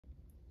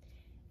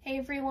Hey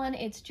everyone,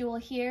 it's Jewel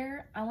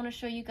here. I want to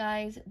show you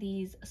guys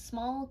these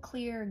small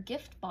clear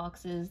gift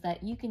boxes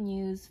that you can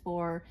use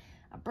for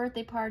a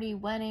birthday party,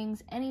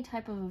 weddings, any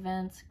type of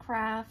events,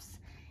 crafts,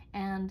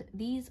 and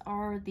these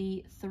are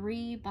the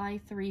 3 by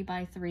 3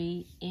 by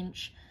 3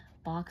 inch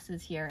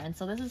boxes here. And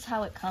so this is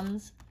how it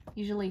comes,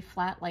 usually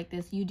flat like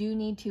this. You do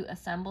need to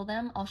assemble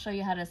them. I'll show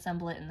you how to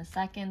assemble it in a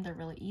second. They're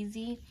really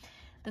easy.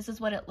 This is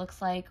what it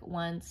looks like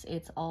once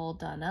it's all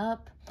done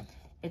up.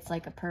 It's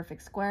like a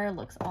perfect square,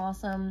 looks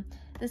awesome.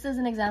 This is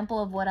an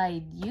example of what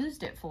I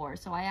used it for.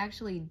 So I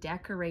actually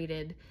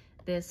decorated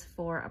this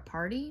for a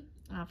party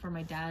for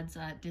my dad's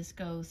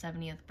disco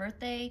 70th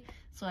birthday.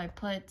 So I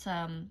put,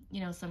 some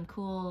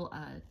cool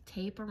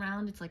tape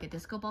around. It's like a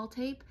disco ball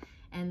tape,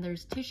 and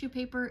there's tissue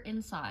paper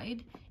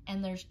inside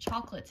and there's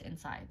chocolates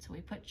inside. So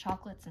we put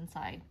chocolates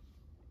inside.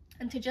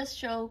 And to just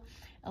show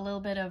a little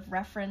bit of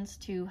reference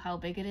to how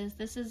big it is,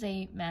 this is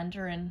a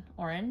mandarin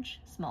orange,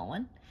 small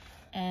one.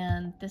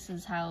 And this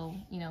is how,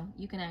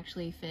 you can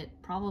actually fit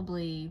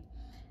probably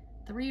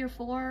 3 or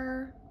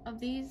 4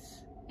 of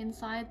these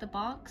inside the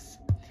box,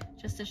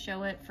 just to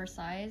show it for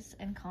size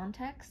and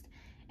context.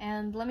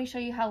 And let me show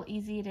you how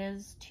easy it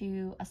is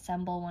to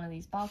assemble one of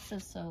these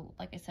boxes. So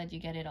like I said, you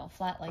get it all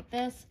flat like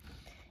this,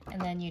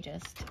 and then you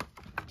just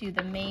do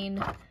the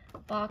main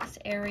box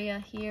area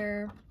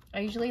here. I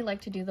usually like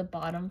to do the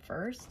bottom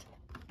first.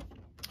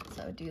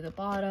 So do the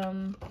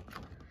bottom,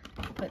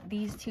 put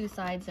these 2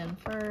 sides in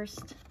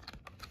first.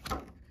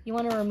 You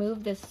want to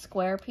remove this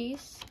square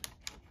piece.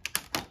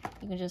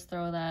 You can just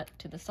throw that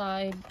to the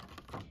side.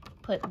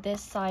 Put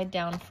this side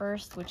down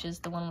first, which is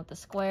the one with the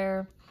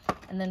square,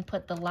 and then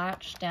put the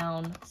latch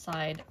down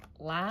side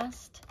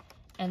last.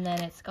 And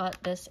then it's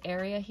got this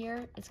area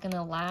here. It's going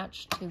to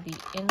latch to the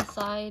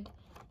inside,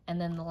 and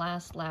then the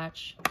last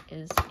latch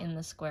is in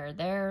the square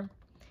there.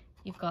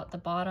 You've got the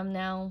bottom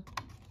now.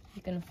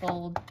 You can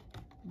fold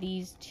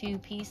these 2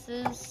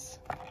 pieces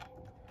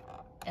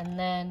and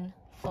then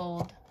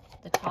fold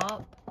the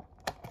top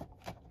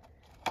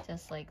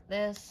just like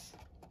this,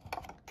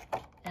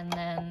 and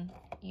then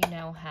you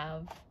now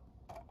have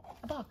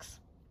a box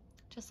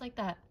just like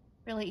that.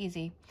 Really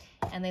easy,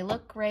 and they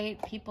look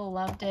great. People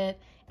loved it,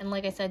 and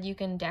like I said, you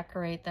can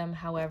decorate them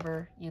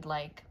however you'd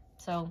like.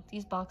 So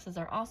these boxes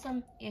are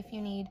awesome if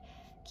you need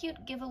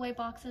cute giveaway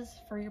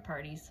boxes for your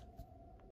parties.